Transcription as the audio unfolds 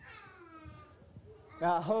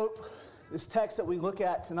Now, I hope this text that we look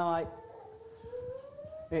at tonight,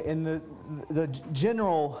 in the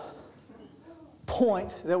general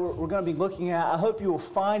point that we're going to be looking at, I hope you will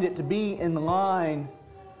find it to be in line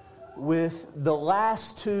with the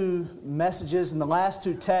last two messages and the last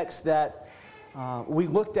two texts that we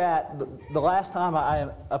looked at the last time I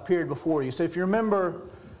appeared before you. So if you remember,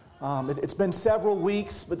 it's been several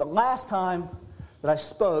weeks, but the last time that I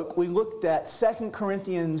spoke, we looked at 2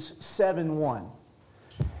 Corinthians 7:1.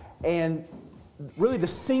 And really the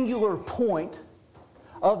singular point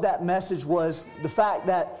of that message was the fact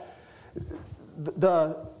that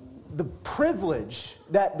the privilege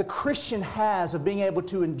that the Christian has of being able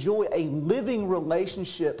to enjoy a living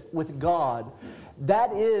relationship with God,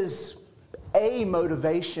 that is a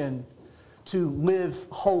motivation to live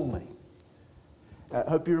holy. I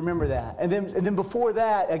hope you remember that. And then before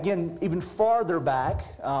that, again, even farther back,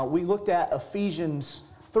 we looked at Ephesians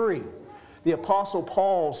 3, the Apostle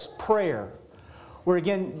Paul's prayer, where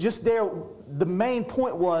again, just there, the main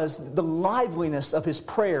point was the liveliness of his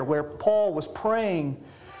prayer, where Paul was praying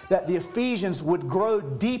that the Ephesians would grow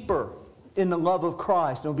deeper in the love of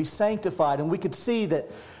Christ and would be sanctified. And we could see that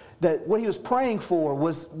what he was praying for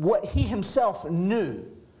was what he himself knew.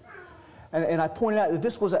 And I pointed out that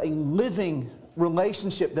this was a living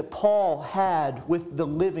relationship that Paul had with the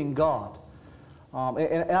living God.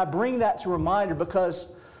 And I bring that to reminder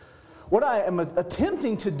because what I am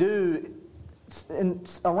attempting to do in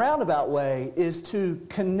a roundabout way is to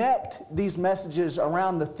connect these messages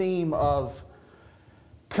around the theme of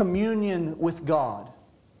communion with God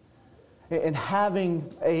and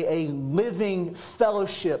having a living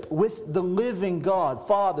fellowship with the living God,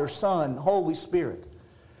 Father, Son, Holy Spirit.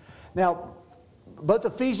 Now, both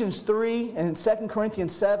Ephesians 3 and 2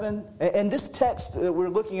 Corinthians 7, and this text that we're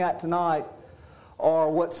looking at tonight,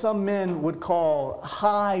 are what some men would call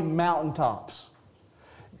high mountaintops.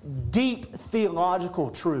 Deep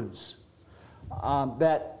theological truths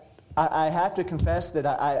that I have to confess that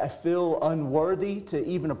I feel unworthy to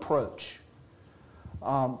even approach.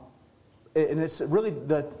 And it's really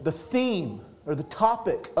the theme or the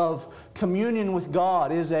topic of communion with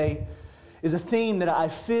God is a theme that I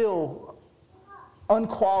feel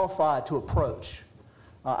unqualified to approach.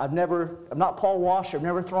 I'm not Paul Washer. I've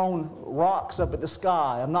never thrown rocks up at the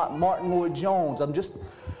sky. I'm not Martin Lloyd-Jones. I'm just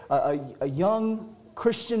a young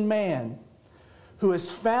Christian man who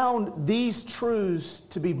has found these truths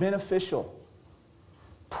to be beneficial,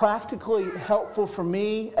 practically helpful for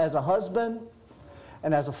me as a husband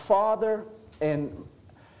and as a father, and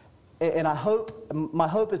my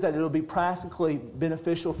hope is that it'll be practically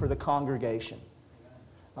beneficial for the congregation.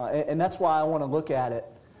 And that's why I want to look at it.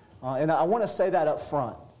 And I want to say that up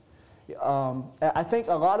front. I think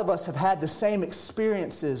a lot of us have had the same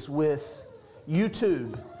experiences with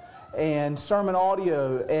YouTube and sermon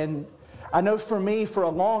audio. And I know for me, for a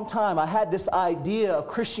long time, I had this idea of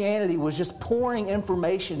Christianity was just pouring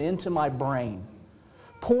information into my brain.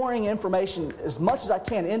 Pouring information as much as I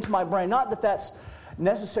can into my brain. Not that that's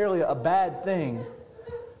necessarily a bad thing.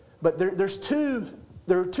 But there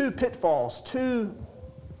are two pitfalls, two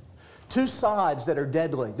sides that are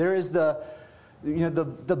deadly. There is the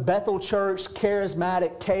Bethel Church,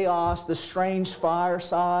 charismatic chaos, the strange fire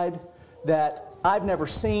side that I've never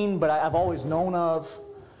seen, but I've always known of.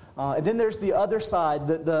 And then there's the other side,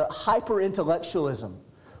 the hyper-intellectualism,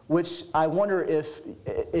 which I wonder if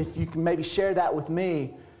you can maybe share that with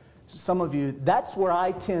me, some of you. That's where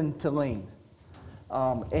I tend to lean.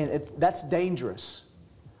 And that's dangerous.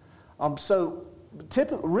 So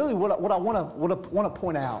typically, really what I want to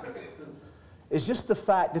point out is just the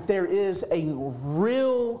fact that there is a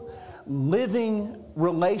real living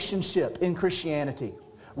relationship in Christianity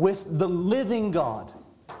with the living God.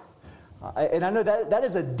 And I know that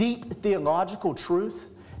is a deep theological truth.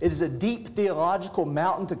 It is a deep theological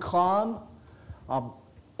mountain to climb.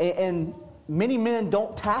 And many men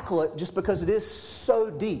don't tackle it just because it is so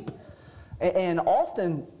deep. And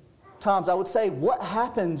oftentimes I would say what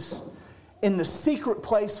happens in the secret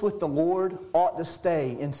place with the Lord ought to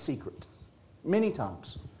stay in secret. Many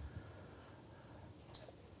times.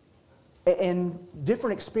 And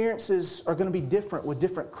different experiences are going to be different with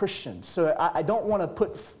different Christians. So I don't want to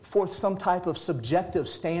put forth some type of subjective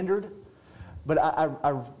standard, but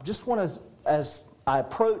I just want to, as I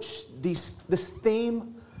approach this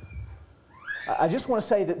theme, I just want to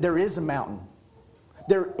say that there is a mountain.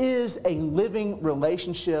 There is a living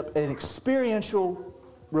relationship, an experiential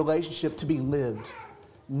relationship to be lived,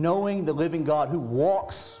 knowing the living God who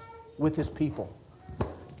walks with His people.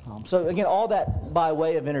 So again, all that by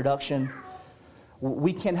way of introduction.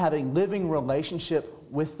 We can have a living relationship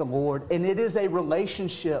with the Lord, and it is a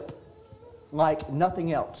relationship like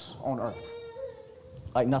nothing else on earth.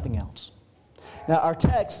 Like nothing else. Now our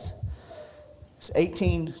text is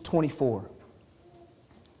 18:24.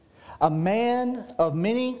 A man of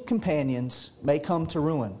many companions may come to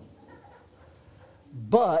ruin,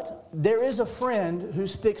 but there is a friend who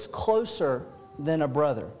sticks closer than a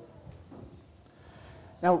brother.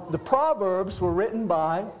 Now, the Proverbs were written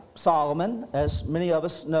by Solomon, as many of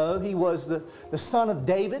us know. He was the son of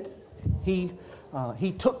David. He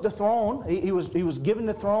took the throne. He was given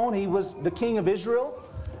the throne. He was the king of Israel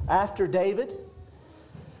after David.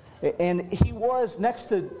 And he was,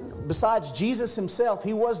 besides Jesus himself,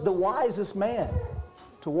 he was the wisest man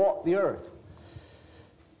to walk the earth.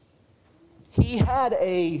 He had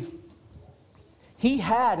an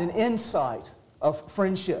insight of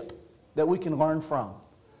friendship that we can learn from.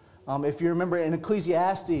 If you remember in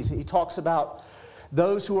Ecclesiastes, he talks about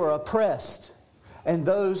those who are oppressed and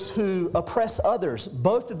those who oppress others,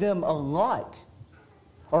 both of them alike,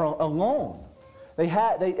 or alone. They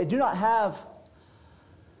do not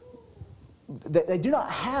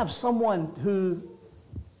have someone who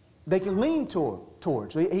they can lean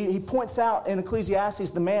towards. He points out in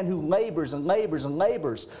Ecclesiastes the man who labors and labors and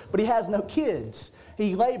labors, but he has no kids.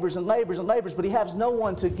 He labors and labors and labors, but he has no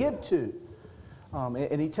one to give to.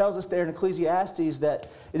 And he tells us there in Ecclesiastes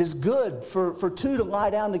that it is good for two to lie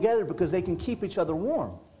down together because they can keep each other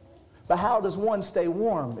warm. But how does one stay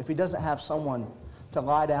warm if he doesn't have someone to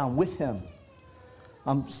lie down with him?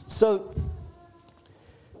 So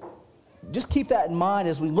just keep that in mind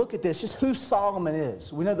as we look at this, just who Solomon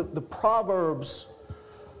is. We know that the Proverbs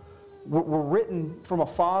were written from a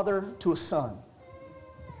father to a son.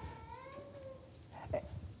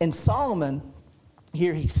 And Solomon,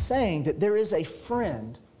 here he's saying that there is a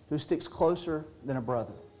friend who sticks closer than a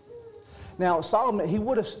brother. Now, Solomon, he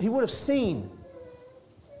would have seen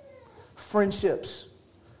friendships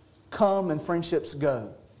come and friendships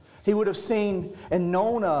go. He would have seen and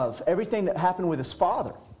known of everything that happened with his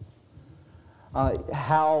father.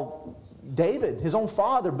 How David, his own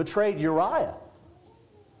father, betrayed Uriah.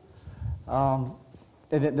 And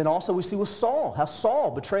then also we see with Saul, how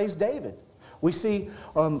Saul betrays David. We see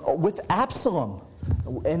with Absalom,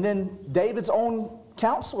 and then David's own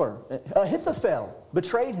counselor, Ahithophel,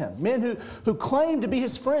 betrayed him. Men who claimed to be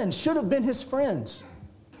his friends, should have been his friends,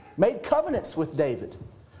 made covenants with David,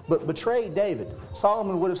 but betrayed David.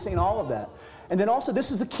 Solomon would have seen all of that. And then also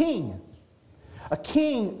this is a king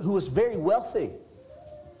who was very wealthy,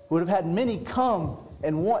 would have had many come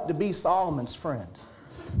and want to be Solomon's friend.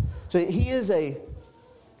 So he is a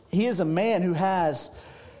man who has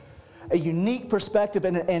a unique perspective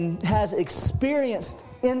and has experienced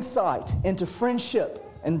insight into friendship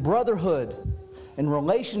and brotherhood and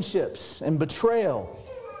relationships and betrayal.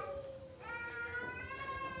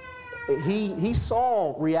 He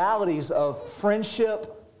saw realities of friendship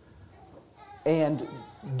and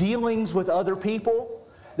dealings with other people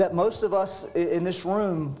that most of us in this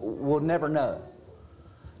room will never know.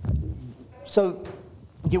 So,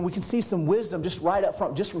 again, we can see some wisdom just right up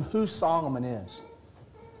front, just from who Solomon is.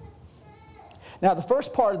 Now, the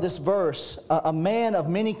first part of this verse, a man of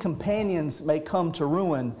many companions may come to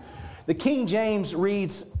ruin. The King James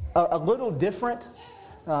reads a little different.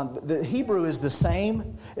 The Hebrew is the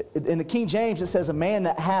same. In the King James, it says, a man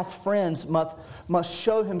that hath friends must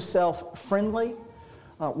show himself friendly.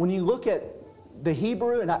 When you look at the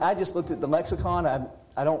Hebrew, and I just looked at the lexicon,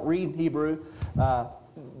 I don't read Hebrew,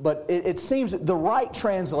 but it seems that the right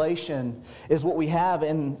translation is what we have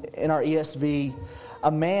in our ESV. A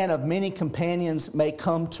man of many companions may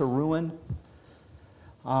come to ruin.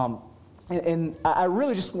 And I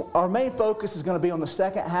really just, our main focus is going to be on the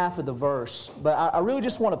second half of the verse. But I really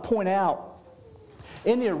just want to point out,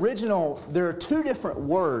 in the original, there are two different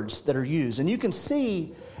words that are used. And you can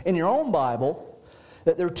see in your own Bible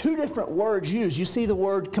that there are two different words used. You see the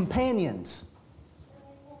word companions.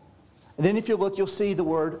 And then if you look, you'll see the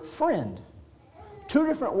word friend. Two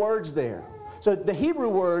different words there. So the Hebrew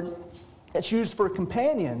word that's used for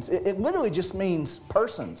companions, it literally just means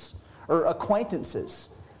persons or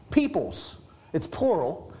acquaintances, peoples. It's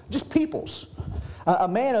plural, just peoples. A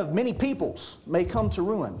man of many peoples may come to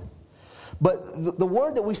ruin. But the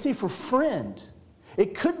word that we see for friend,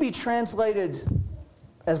 it could be translated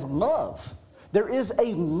as love. There is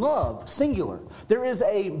a love, singular. There is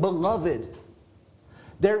a beloved.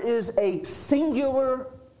 There is a singular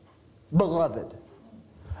beloved.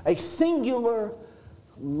 A singular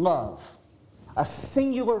love. A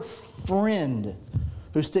singular friend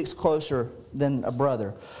who sticks closer than a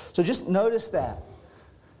brother. So just notice that.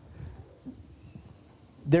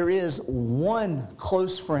 There is one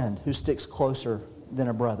close friend who sticks closer than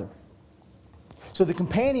a brother. So the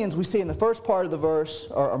companions we see in the first part of the verse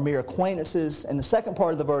are mere acquaintances. In the second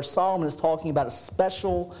part of the verse, Solomon is talking about a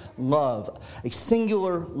special love, a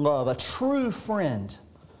singular love, a true friend.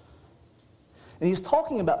 And he's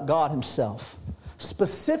talking about God himself,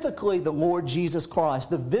 specifically the Lord Jesus Christ,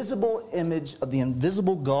 the visible image of the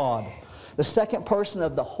invisible God, the second person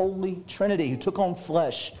of the Holy Trinity who took on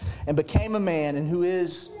flesh and became a man and who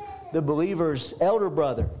is the believer's elder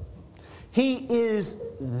brother. He is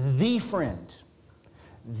the friend.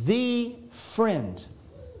 The friend.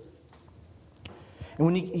 And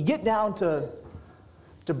when you get down to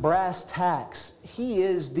brass tacks, he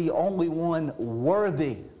is the only one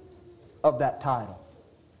worthy of that title.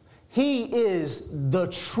 He is the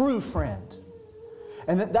true friend.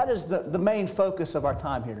 And that is the main focus of our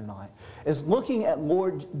time here tonight, is looking at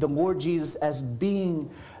the Lord Jesus as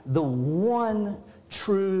being the one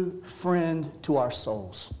true friend to our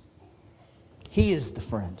souls. He is the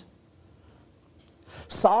friend.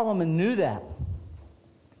 Solomon knew that.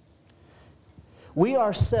 We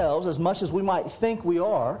ourselves, as much as we might think we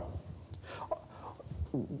are,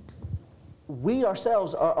 we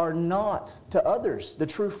ourselves are not to others the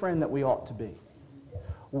true friend that we ought to be.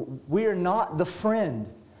 We are not the friend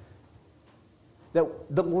that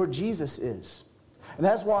the Lord Jesus is. And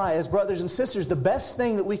that's why, as brothers and sisters, the best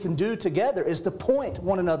thing that we can do together is to point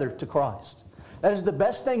one another to Christ. That is the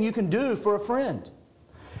best thing you can do for a friend,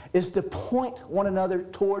 is to point one another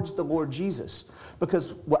towards the Lord Jesus.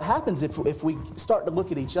 Because what happens if we start to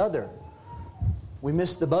look at each other, we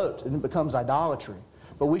miss the boat and it becomes idolatry.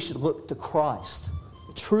 But we should look to Christ,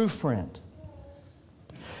 the true friend.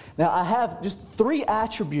 Now, I have just 3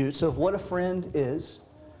 attributes of what a friend is.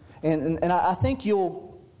 And I think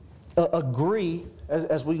you'll agree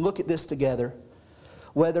as we look at this together,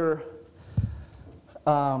 whether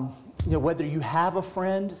whether you have a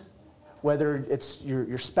friend, whether it's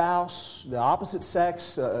your spouse, the opposite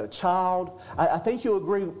sex, a child. I think you'll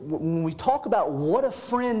agree when we talk about what a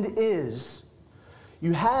friend is,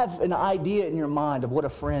 you have an idea in your mind of what a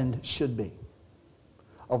friend should be.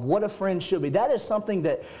 Of what a friend should be. That is something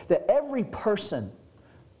that every person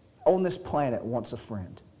on this planet wants a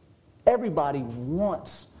friend. Everybody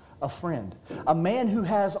wants a friend. A man who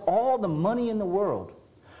has all the money in the world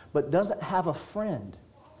but doesn't have a friend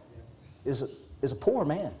is a poor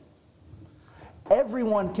man.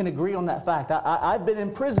 Everyone can agree on that fact. I've been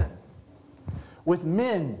in prison with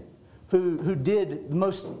men who did the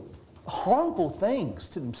most harmful things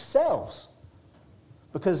to themselves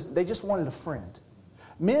because they just wanted a friend.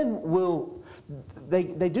 Men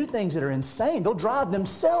they do things that are insane. They'll drive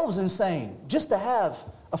themselves insane just to have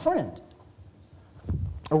a friend,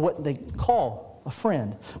 or what they call a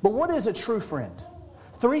friend. But what is a true friend?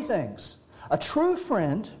 3 things. A true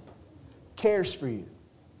friend cares for you.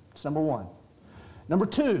 It's number 1. Number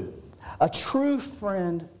 2, a true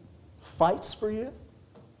friend fights for you.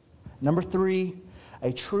 Number 3,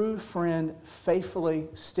 a true friend faithfully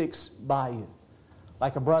sticks by you,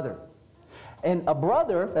 like a brother. And a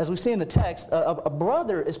brother, as we see in the text, a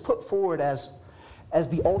brother is put forward as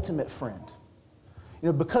the ultimate friend.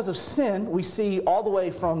 Because of sin, we see all the way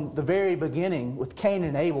from the very beginning with Cain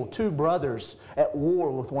and Abel, 2 brothers at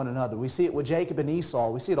war with one another. We see it with Jacob and Esau.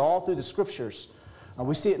 We see it all through the Scriptures.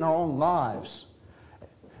 We see it in our own lives.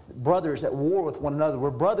 Brothers at war with one another,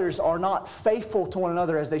 where brothers are not faithful to one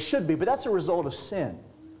another as they should be, but that's a result of sin.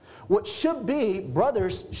 What should be,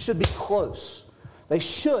 brothers should be close. They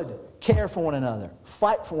should care for one another,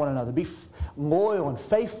 fight for one another, be loyal and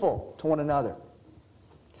faithful to one another.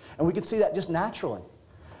 And we can see that just naturally.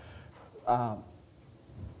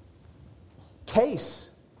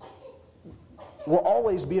 Case will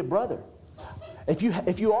always be a brother. If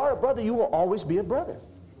you are a brother, you will always be a brother.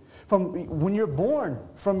 From when you're born,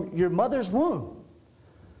 from your mother's womb.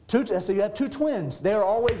 So you have 2 twins. They are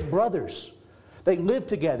always brothers. They live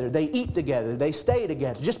together. They eat together. They stay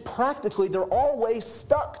together. Just practically, they're always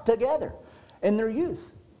stuck together in their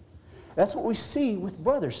youth. That's what we see with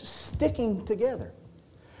brothers, sticking together.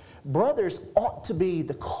 Brothers ought to be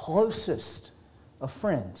the closest of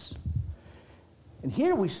friends. And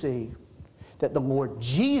here we see that the Lord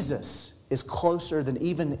Jesus is closer than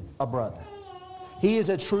even a brother. He is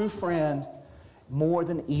a true friend more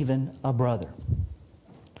than even a brother.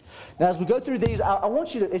 Now, as we go through these, I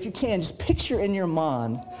want you to, if you can, just picture in your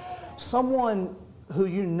mind someone who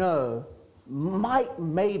you know might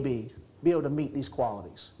maybe be able to meet these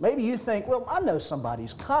qualities. Maybe you think, well, I know somebody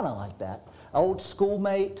who's kind of like that. An old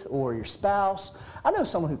schoolmate or your spouse. I know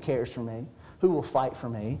someone who cares for me, who will fight for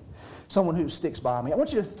me, someone who sticks by me. I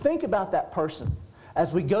want you to think about that person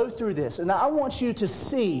as we go through this. And I want you to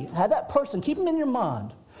see, have that person, keep them in your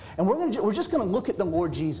mind. And we're just going to look at the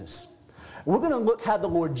Lord Jesus. We're going to look how the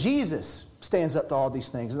Lord Jesus stands up to all these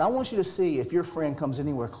things. And I want you to see if your friend comes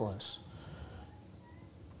anywhere close.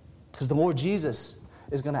 Because the Lord Jesus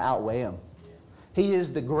is going to outweigh him. He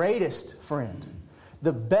is the greatest friend,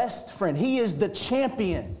 the best friend. He is the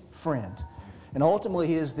champion friend. And ultimately,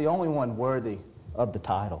 He is the only one worthy of the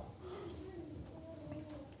title.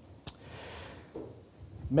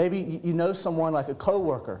 Maybe you know someone like a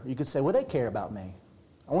coworker. You could say, well, they care about me.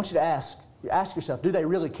 I want you to ask yourself, do they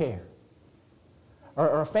really care?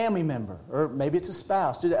 Or a family member, or maybe it's a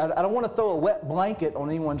spouse. I don't want to throw a wet blanket on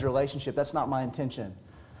anyone's relationship. That's not my intention.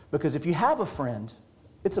 Because if you have a friend,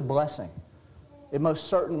 it's a blessing. It most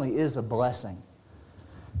certainly is a blessing.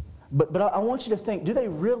 But I want you to think, do they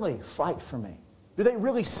really fight for me? Do they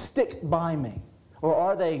really stick by me? Or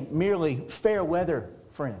are they merely fair weather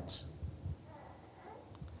friends?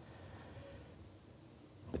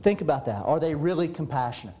 But think about that. Are they really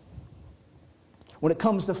compassionate? When it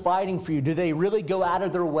comes to fighting for you, do they really go out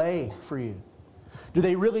of their way for you? Do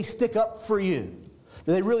they really stick up for you?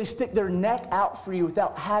 Do they really stick their neck out for you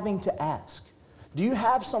without having to ask? Do you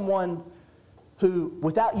have someone who,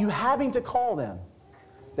 without you having to call them,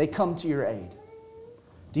 they come to your aid?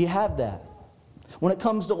 Do you have that? When it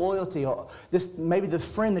comes to loyalty, or maybe the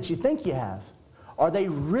friend that you think you have, are they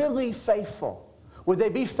really faithful? Would they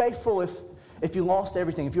be faithful if you lost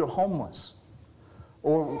everything, if you're homeless?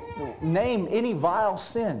 Or name any vile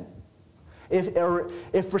sin.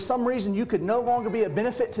 If for some reason you could no longer be a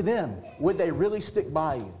benefit to them, would they really stick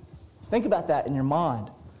by you? Think about that in your mind.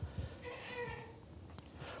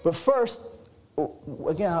 But first,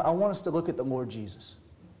 again, I want us to look at the Lord Jesus.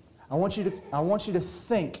 I want you to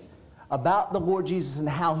think about the Lord Jesus and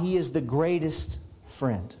how He is the greatest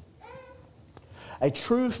friend. A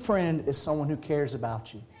true friend is someone who cares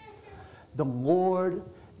about you. The Lord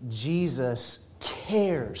Jesus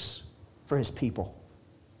cares for His people.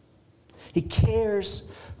 He cares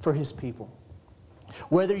for His people.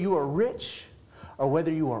 Whether you are rich or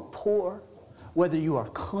whether you are poor, whether you are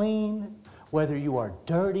clean, whether you are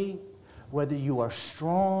dirty, whether you are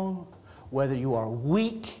strong, whether you are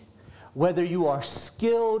weak, whether you are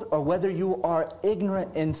skilled or whether you are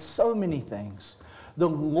ignorant in so many things, the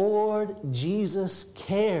Lord Jesus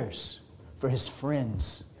cares for His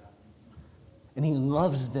friends. And He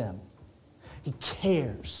loves them. He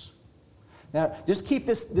cares. Now, just keep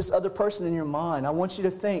this other person in your mind. I want you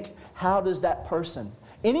to think, how does that person,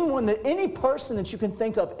 any person that you can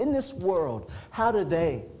think of in this world, how do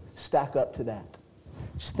they stack up to that?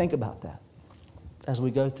 Just think about that as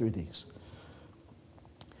we go through these.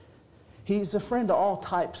 He's a friend to all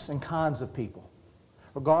types and kinds of people,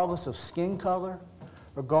 regardless of skin color,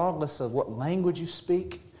 regardless of what language you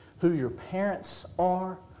speak, who your parents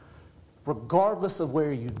are, regardless of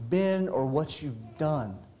where you've been or what you've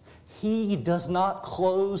done. He does not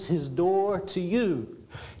close His door to you.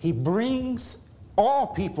 He brings all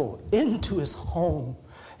people into His home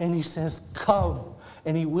and He says, come.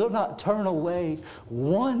 And He will not turn away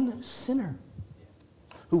one sinner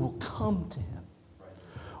who will come to Him.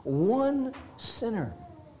 One sinner.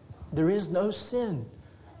 There is no sin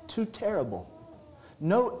too terrible.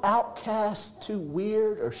 No outcast too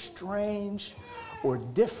weird or strange or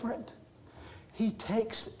different. He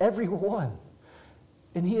takes everyone.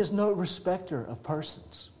 And He is no respecter of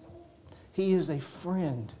persons. He is a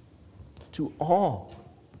friend to all.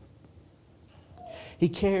 He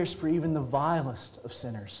cares for even the vilest of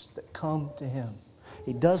sinners that come to Him.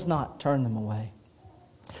 He does not turn them away.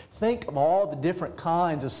 Think of all the different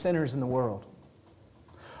kinds of sinners in the world.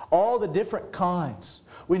 All the different kinds.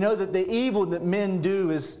 We know that the evil that men do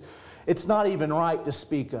it's not even right to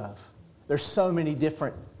speak of. There's so many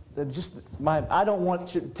different. I don't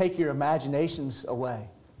want you to take your imaginations away.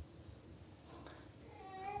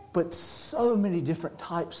 But so many different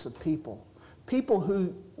types of people. People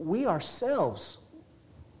who we ourselves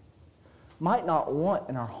might not want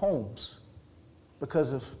in our homes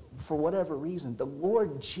because of, for whatever reason, the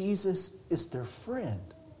Lord Jesus is their friend.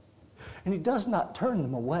 And He does not turn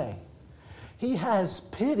them away. He has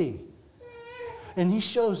pity. And He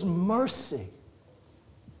shows mercy.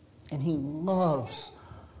 And He loves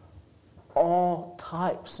all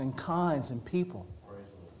types and kinds and people.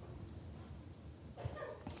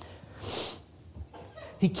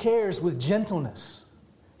 He cares with gentleness.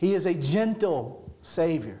 He is a gentle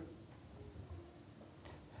Savior.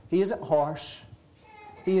 He isn't harsh.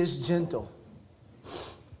 He is gentle.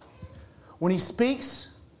 When He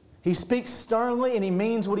speaks sternly and He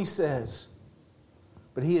means what He says.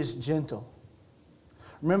 But He is gentle.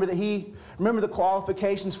 Remember the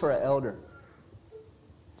qualifications for an elder.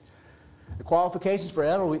 The qualifications for an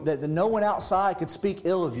elder, that no one outside could speak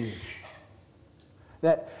ill of you.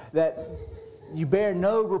 that you bear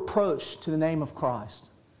no reproach to the name of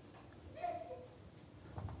Christ.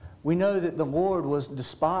 We know that the Lord was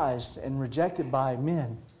despised and rejected by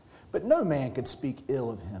men, but no man could speak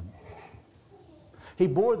ill of him. He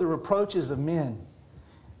bore the reproaches of men,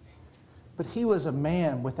 but he was a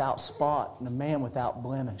man without spot and a man without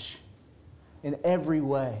blemish in every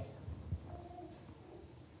way.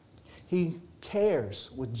 He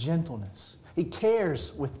cares with gentleness. He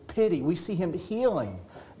cares with pity. We see him healing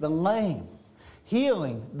the lame,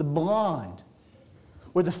 healing the blind.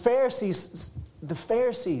 Where the Pharisees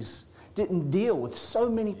didn't deal with so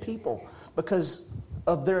many people because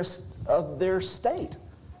of their state.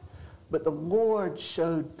 But the Lord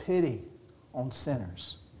showed pity on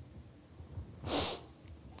sinners.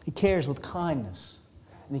 He cares with kindness,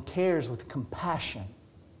 and He cares with compassion.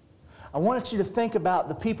 I want you to think about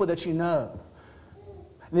the people that you know,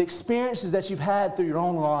 the experiences that you've had through your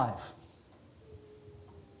own life.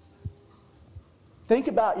 Think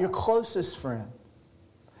about your closest friend.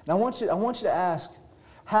 And I want you to ask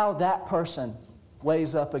how that person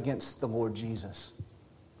weighs up against the Lord Jesus.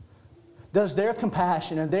 Does their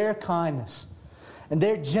compassion and their kindness and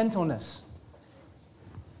their gentleness,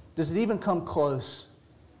 does it even come close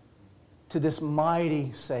to this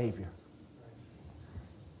mighty Savior?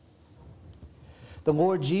 The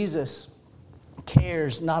Lord Jesus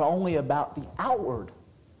cares not only about the outward,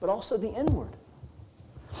 but also the inward.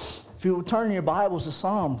 If you will turn your Bibles to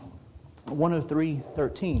Psalm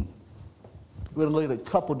 103:13, we're going to look at a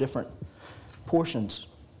couple different portions.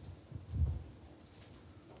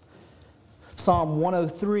 Psalm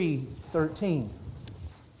 103:13.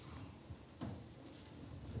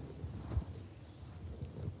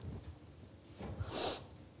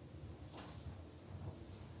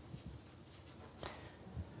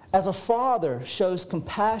 As a father shows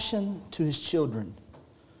compassion to his children,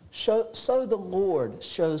 so the Lord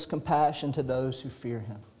shows compassion to those who fear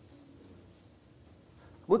Him.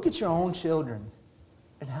 Look at your own children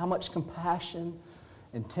and how much compassion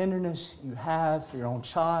and tenderness you have for your own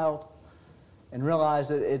child, and realize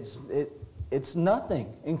that it's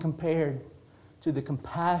nothing in compared to the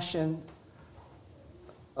compassion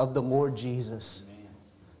of the Lord Jesus,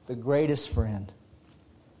 the greatest friend.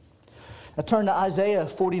 Now turn to Isaiah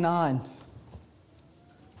 49.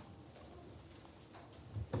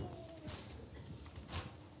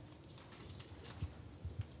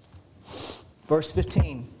 Verse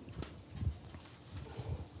 15.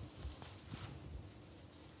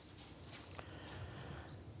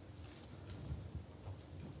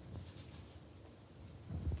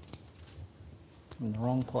 I'm in the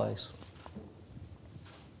wrong place.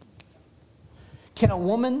 Can a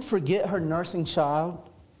woman forget her nursing child,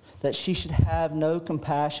 that she should have no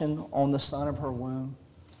compassion on the son of her womb?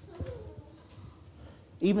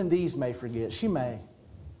 Even these may forget. She may.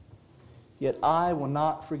 Yet I will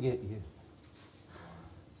not forget you.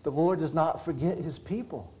 The Lord does not forget His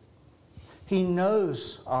people. He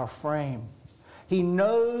knows our frame. He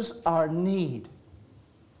knows our need.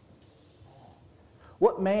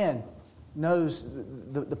 What man knows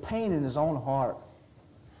the pain in his own heart?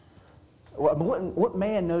 What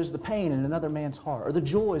man knows the pain in another man's heart, or the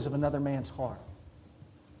joys of another man's heart?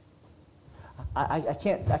 I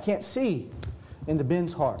can't see into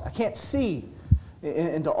Ben's heart. I can't see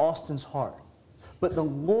into Austin's heart. But the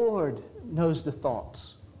Lord knows the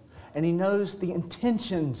thoughts, and He knows the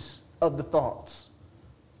intentions of the thoughts.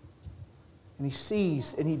 And He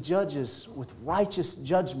sees and He judges with righteous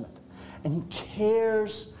judgment, and He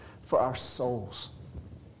cares for our souls.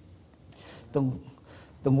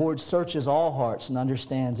 The Lord searches all hearts and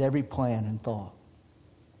understands every plan and thought.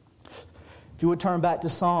 If you would turn back to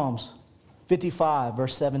Psalms 55,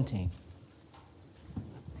 verse 17.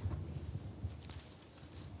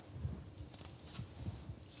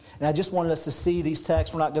 And I just wanted us to see these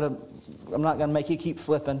texts. I'm not going to make you keep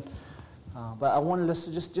flipping. But I wanted us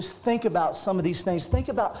to just think about some of these things. Think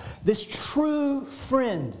about this true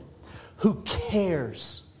friend who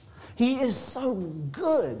cares. He is so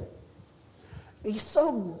good. He's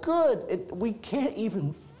so good, we can't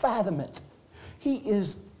even fathom it. He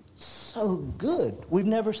is so good. We've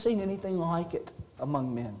never seen anything like it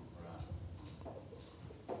among men.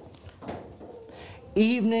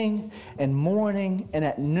 Evening and morning and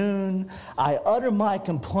at noon, I utter my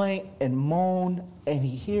complaint and moan, and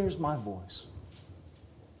He hears my voice.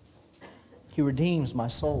 He redeems my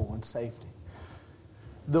soul in safety.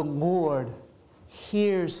 The Lord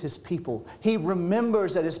hears His people. He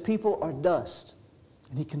remembers that His people are dust,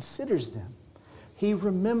 and He considers them. He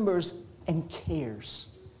remembers and cares.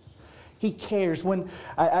 He cares when,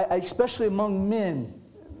 especially among men,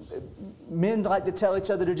 men like to tell each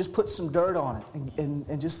other to just put some dirt on it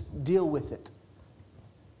and just deal with it.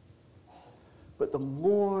 But the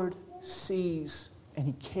Lord sees and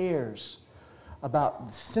He cares about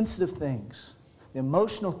the sensitive things, the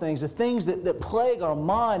emotional things, the things that plague our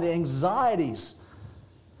mind, the anxieties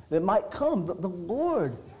that might come. The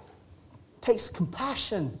Lord takes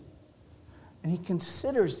compassion and He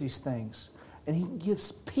considers these things, and He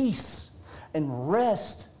gives peace and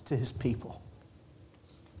rest to His people.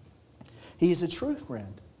 He is a true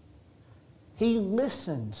friend. He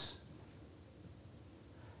listens.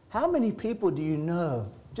 How many people do you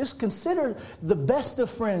know? Just consider the best of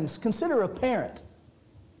friends. Consider a parent.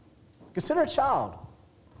 Consider a child.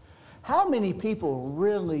 How many people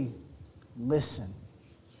really listen?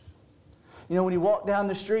 You know, when you walk down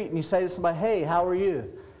the street and you say to somebody, "Hey, how are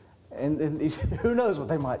you?" And who knows what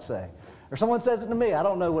they might say. Or someone says it to me, I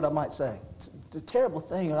don't know what I might say. It's a terrible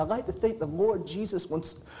thing. And I like to think the Lord Jesus,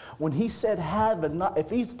 when He said, if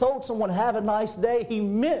He's told someone, "Have a nice day," He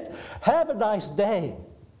meant, "Have a nice day."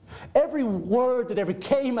 Every word that ever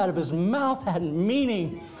came out of His mouth had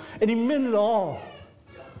meaning, and He meant it all.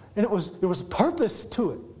 And there was purpose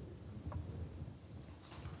to it.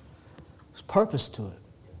 There's purpose to it.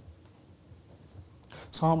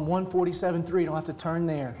 Psalm 147:3, you don't have to turn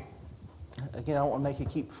there. Again, I don't want to make you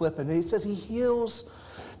keep flipping. He says He heals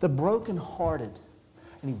the brokenhearted,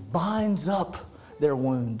 and He binds up their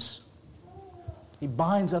wounds. He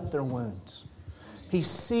binds up their wounds. He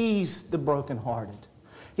sees the brokenhearted.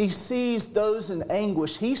 He sees those in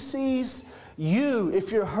anguish. He sees you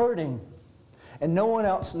if you're hurting. And no one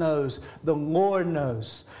else knows. The Lord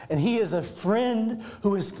knows. And He is a friend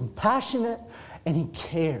who is compassionate and He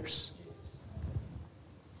cares.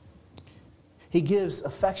 He gives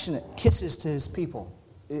affectionate kisses to His people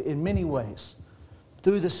in many ways.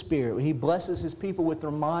 Through the Spirit. He blesses His people with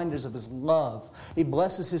reminders of His love. He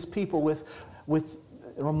blesses His people with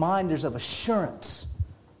reminders of assurance.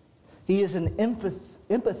 He is an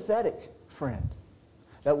empathetic friend.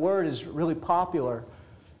 That word is really popular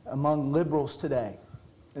among liberals today.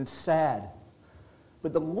 And it's sad.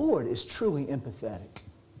 But the Lord is truly empathetic.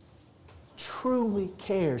 Truly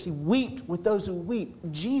cares. He wept with those who weep.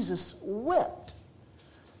 Jesus wept.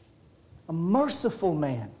 A merciful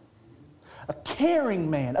man. A caring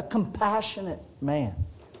man. A compassionate man.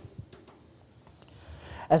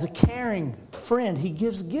 As a caring friend, He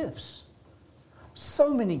gives gifts.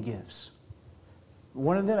 So many gifts.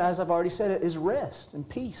 One of them, as I've already said, is rest and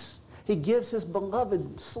peace. He gives His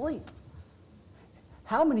beloved sleep.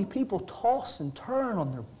 How many people toss and turn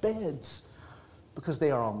on their beds because they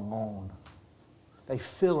are alone? They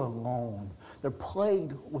feel alone. They're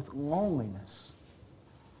plagued with loneliness.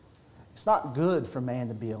 It's not good for man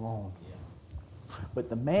to be alone. But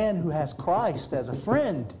the man who has Christ as a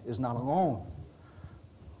friend is not alone.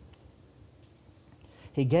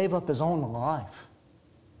 He gave up His own life.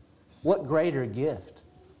 What greater gift?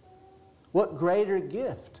 What greater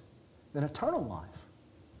gift than eternal life?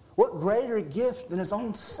 What greater gift than His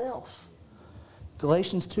own self?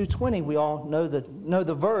 Galatians 2:20, we all know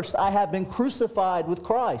the verse. I have been crucified with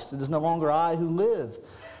Christ. It is no longer I who live,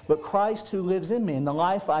 but Christ who lives in me. In the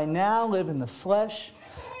life I now live in the flesh,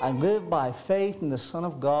 I live by faith in the Son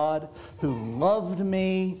of God who loved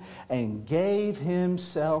me and gave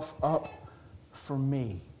Himself up for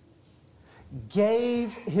me.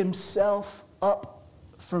 Gave Himself up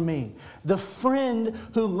for me. The friend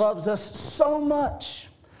who loves us so much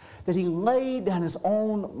that He laid down His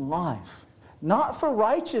own life. Not for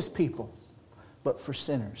righteous people, but for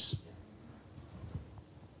sinners.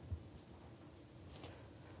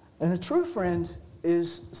 And a true friend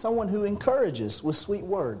is someone who encourages with sweet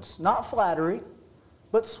words. Not flattery,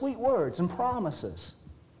 but sweet words and promises.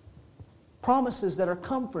 Promises that are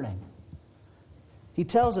comforting. He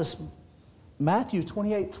tells us, Matthew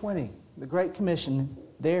 28:20, the Great Commission,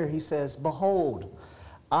 there He says, "Behold,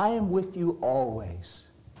 I am with you always,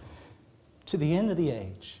 to the end of the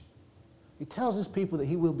age." He tells His people that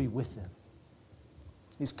He will be with them.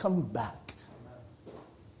 He's coming back.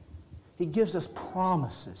 He gives us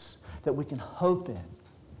promises that we can hope in.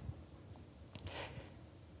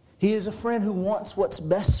 He is a friend who wants what's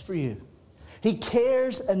best for you. He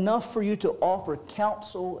cares enough for you to offer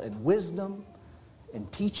counsel and wisdom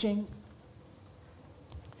and teaching.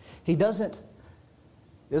 He doesn't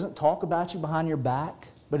talk about you behind your back,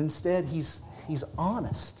 but instead He's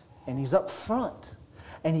honest and He's upfront.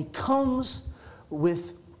 And He comes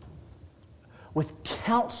with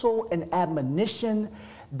counsel and admonition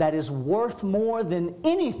that is worth more than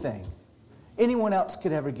anything anyone else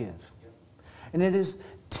could ever give. And it is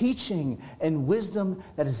teaching and wisdom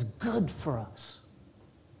that is good for us.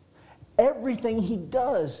 everything He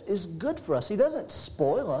does is good for us. He doesn't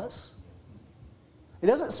spoil us. He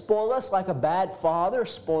doesn't spoil us like a bad father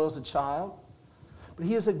spoils a child. But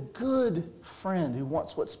He is a good friend who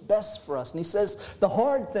wants what's best for us. And He says the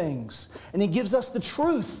hard things. And He gives us the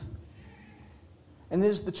truth. And it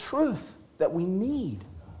is the truth that we need.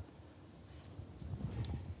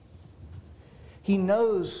 He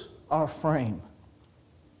knows our frame.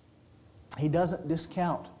 He doesn't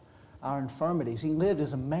discount our infirmities. He lived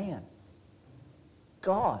as a man.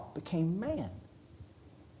 God became man.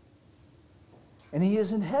 And He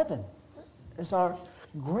is in heaven as our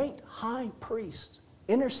great high priest,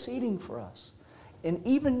 interceding for us. And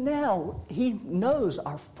even now, He knows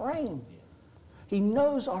our frame. He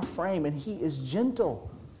knows our frame, and He is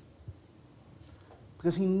gentle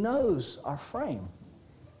because He knows our frame.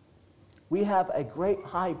 We have a great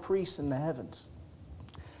high priest in the heavens,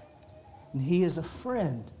 and He is a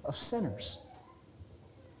friend of sinners.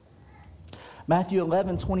 Matthew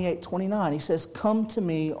 11, 28, 29, He says, "Come to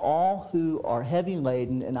me, all who are heavy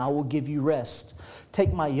laden, and I will give you rest.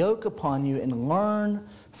 Take my yoke upon you and learn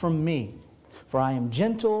from me, for I am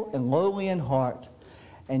gentle and lowly in heart,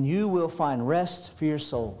 and you will find rest for your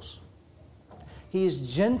souls." He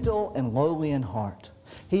is gentle and lowly in heart.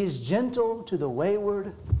 He is gentle to the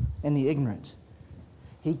wayward and the ignorant.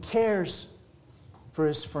 He cares for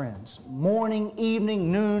His friends, morning,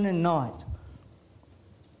 evening, noon, and night.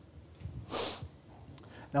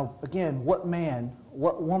 Now, again, what man,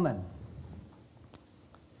 what woman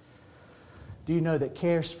do you know that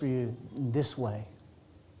cares for you in this way?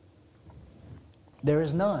 There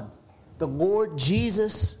is none. The Lord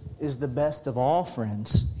Jesus is the best of all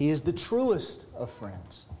friends. He is the truest of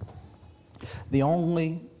friends. The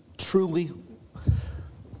only truly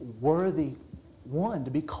worthy one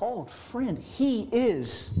to be called friend. He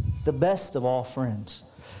is the best of all friends.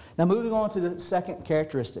 Now, moving on to the second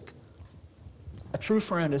characteristic. A true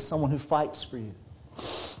friend is someone who fights for you.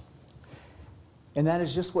 And that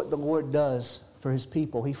is just what the Lord does for His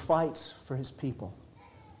people. He fights for His people.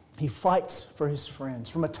 He fights for His friends.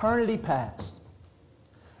 From eternity past,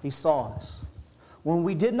 He saw us. When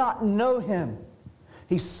we did not know Him,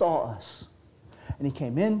 He saw us. And He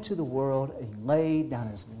came into the world and He laid down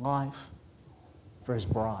His life for His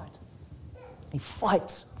bride. He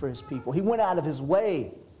fights for His people. He went out of His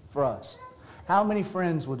way for us. How many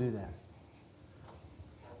friends will do that?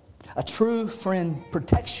 A true friend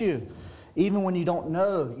protects you even when you don't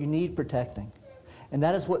know you need protecting. And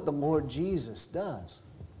that is what the Lord Jesus does.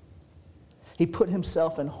 He put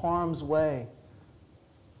Himself in harm's way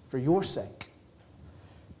for your sake.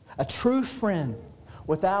 A true friend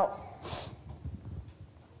without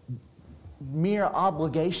mere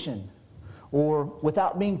obligation or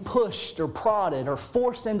without being pushed or prodded or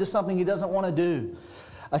forced into something he doesn't want to do.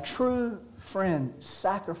 A true friend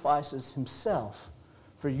sacrifices himself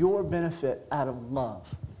for your benefit out of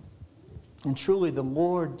love. And truly, the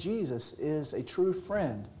Lord Jesus is a true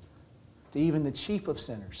friend to even the chief of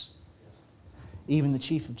sinners. Even the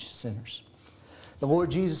chief of sinners. The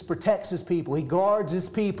Lord Jesus protects His people. He guards His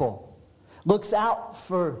people. Looks out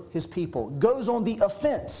for His people. Goes on the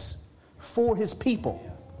offense for His people.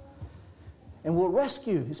 And will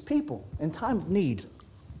rescue His people in time of need.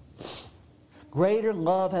 Greater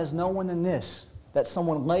love has no one than this, that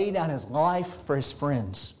someone laid down his life for his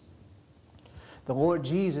friends. The Lord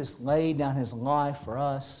Jesus laid down His life for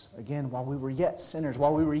us, again, while we were yet sinners,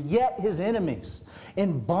 while we were yet His enemies,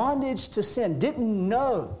 in bondage to sin, didn't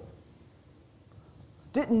know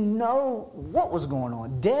what was going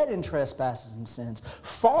on, dead in trespasses and sins,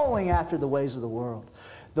 following after the ways of the world.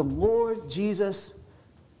 The Lord Jesus,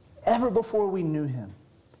 ever before we knew Him,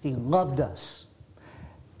 He loved us.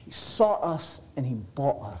 He sought us and He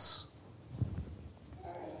bought us.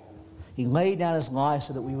 He laid down His life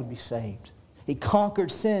so that we would be saved. He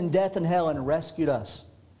conquered sin, death, and hell and rescued us.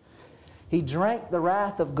 He drank the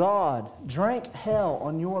wrath of God, drank hell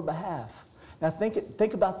on your behalf. Now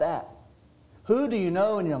think about that. Who do you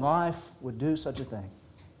know in your life would do such a thing?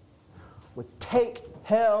 Would take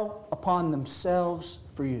hell upon themselves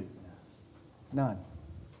for you? None.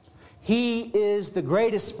 He is the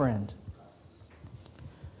greatest friend.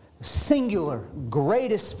 The singular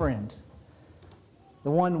greatest friend.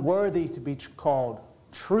 The one worthy to be called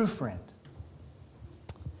true friend.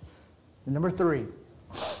 And number 3,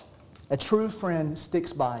 a true friend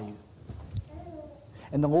sticks by you.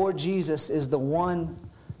 And the Lord Jesus is the one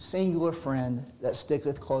singular friend that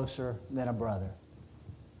sticketh closer than a brother.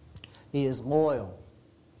 He is loyal.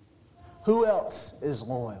 Who else is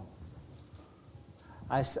loyal?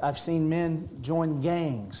 I've seen men join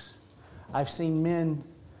gangs. I've seen men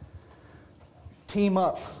team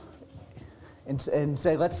up and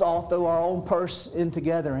say, let's all throw our own purse in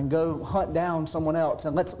together and go hunt down someone else.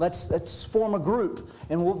 And let's form a group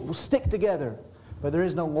and we'll stick together. But there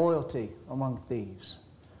is no loyalty among thieves.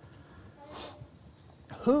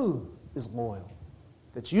 Who is loyal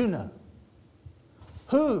that you know?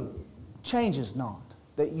 Who changes not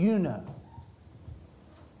that you know?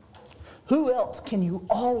 Who else can you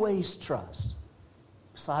always trust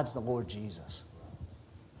besides the Lord Jesus?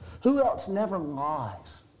 Who else never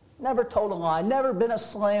lies, never told a lie, never been a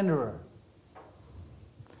slanderer,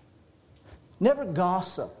 never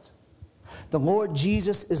gossiped? The Lord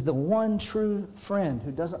Jesus is the one true friend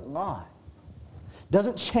who doesn't lie,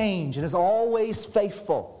 doesn't change, and is always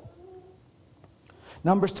faithful.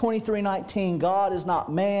 Numbers 23:19, God is not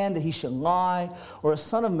man that he should lie, or a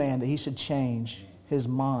son of man that he should change his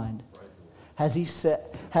mind. Has he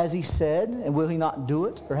said, and will he not do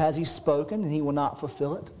it? Or has he spoken, and he will not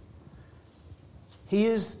fulfill it? He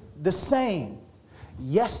is the same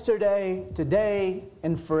yesterday, today,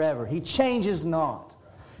 and forever. He changes not.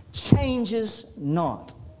 Changes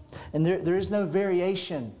not. And there is no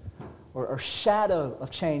variation or shadow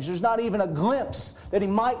of change. There's not even a glimpse that he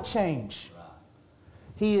might change.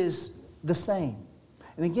 He is the same.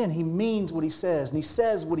 And again, he means what he says, and he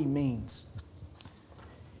says what he means.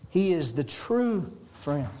 He is the true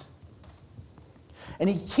friend. And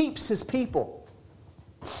he keeps his people.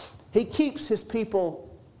 He keeps his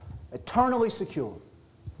people eternally secure.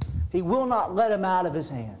 He will not let them out of his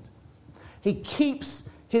hand. He keeps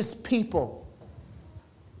his people.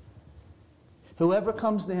 Whoever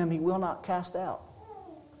comes to him, he will not cast out.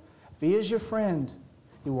 If he is your friend,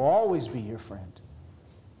 he will always be your friend.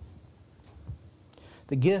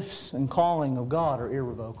 The gifts and calling of God are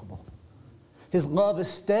irrevocable. His love is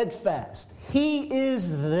steadfast. He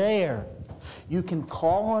is there. You can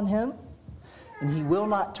call on him, and he will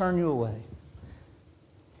not turn you away.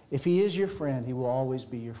 If he is your friend, he will always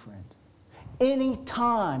be your friend. Any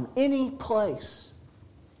time, any place.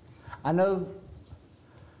 I know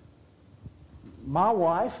my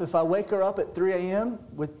wife, if I wake her up at 3 a.m.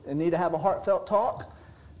 and need to have a heartfelt talk,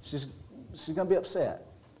 she's going to be upset.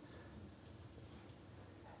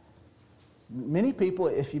 Many people,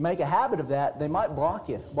 if you make a habit of that, they might block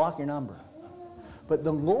your number. But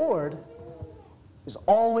the Lord is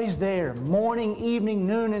always there, morning, evening,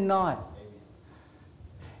 noon, and night.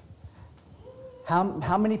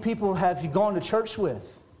 How many people have you gone to church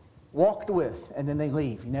with, walked with, and then they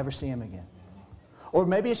leave? You never see them again. Or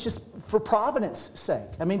maybe it's just for providence sake.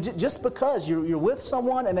 I mean, just because you're with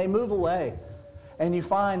someone and they move away, and you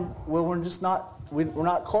find, well, we're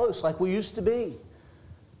not close like we used to be.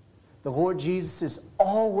 The Lord Jesus is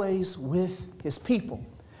always with his people.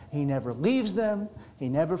 He never leaves them. He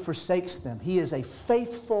never forsakes them. He is a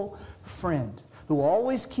faithful friend who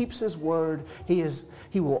always keeps his word. He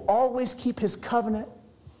will always keep his covenant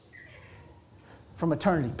from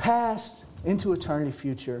eternity past into eternity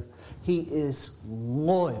future. He is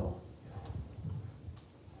loyal.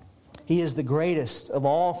 He is the greatest of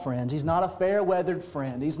all friends. He's not a fair-weathered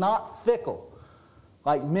friend. He's not fickle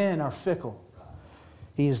like men are fickle.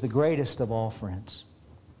 He is the greatest of all friends.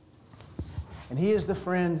 And he is the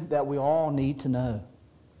friend that we all need to know.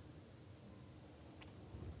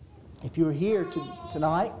 If you're here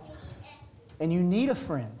tonight and you need a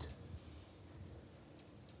friend,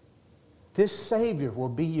 this Savior will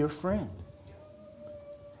be your friend.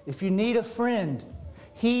 If you need a friend,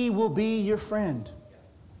 he will be your friend.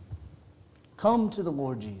 Come to the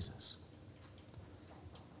Lord Jesus.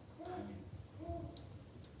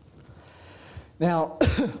 Now,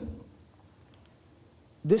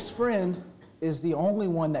 this friend is the only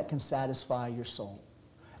one that can satisfy your soul.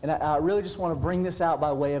 And I really just want to bring this out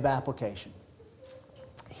by way of application.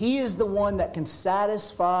 He is the one that can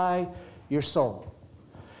satisfy your soul.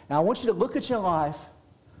 Now, I want you to look at your life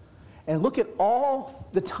and look at all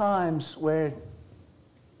the times where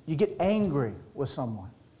you get angry with someone,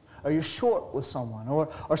 or you're short with someone,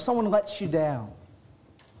 or someone lets you down.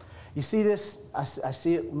 You see this, I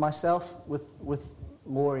see it myself with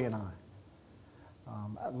Lori and I.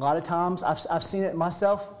 A lot of times, I've seen it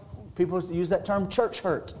myself. People use that term, church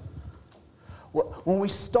hurt. When we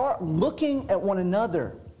start looking at one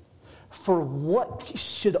another for what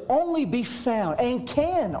should only be found and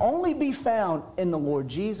can only be found in the Lord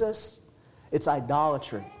Jesus, it's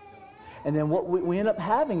idolatry. And then what we end up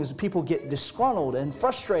having is people get disgruntled and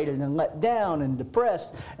frustrated and let down and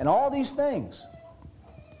depressed and all these things.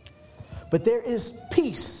 But there is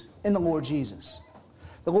peace in the Lord Jesus.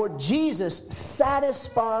 The Lord Jesus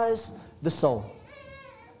satisfies the soul.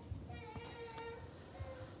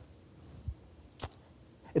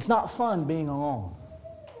 It's not fun being alone.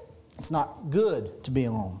 It's not good to be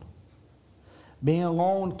alone. Being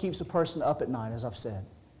alone keeps a person up at night, as I've said.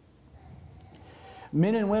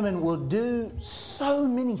 Men and women will do so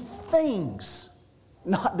many things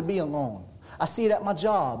not to be alone. I see it at my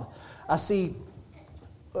job. I see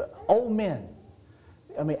old men,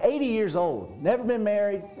 80 years old, never been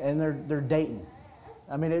married, and they're dating.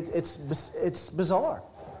 It's bizarre.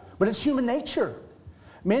 But it's human nature.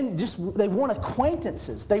 Men they want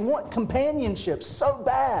acquaintances. They want companionship so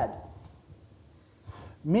bad.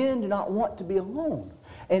 Men do not want to be alone.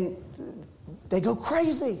 And they go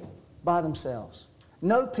crazy by themselves.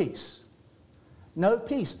 No peace. No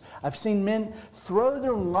peace. I've seen men throw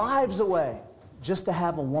their lives away just to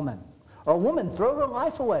have a woman. Or a woman throw her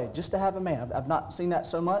life away just to have a man. I've not seen that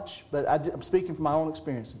so much, but I'm speaking from my own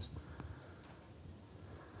experiences.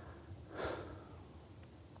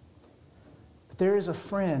 But there is a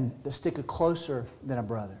friend that sticketh closer than a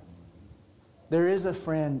brother. There is a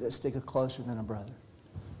friend that sticketh closer than a brother.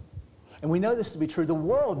 And we know this to be true. The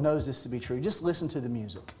world knows this to be true. Just listen to the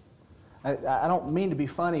music. I don't mean to be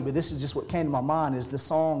funny, but this is just what came to my mind, is the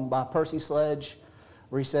song by Percy Sledge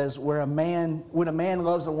where he says, when a man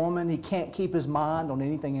loves a woman, he can't keep his mind on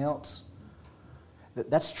anything else.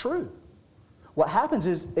 That's true. What happens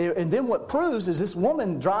is, and then what proves is this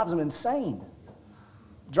woman drives him insane.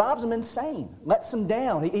 Drives him insane. Lets him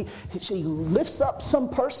down. She lifts up some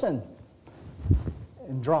person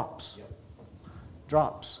and drops.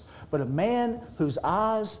 Drops. But a man whose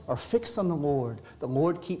eyes are fixed on the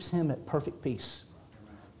Lord keeps him at perfect peace.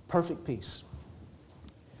 Perfect peace.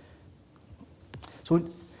 So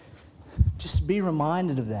just be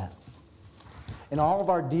reminded of that in all of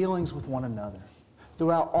our dealings with one another.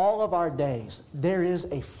 Throughout all of our days, there is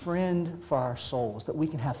a friend for our souls that we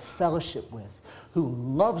can have fellowship with, who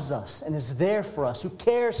loves us and is there for us, who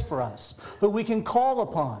cares for us, who we can call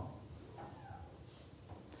upon.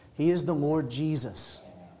 He is the Lord Jesus.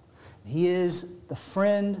 He is the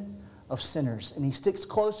friend of sinners, and He sticks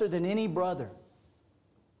closer than any brother.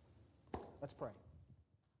 Let's pray.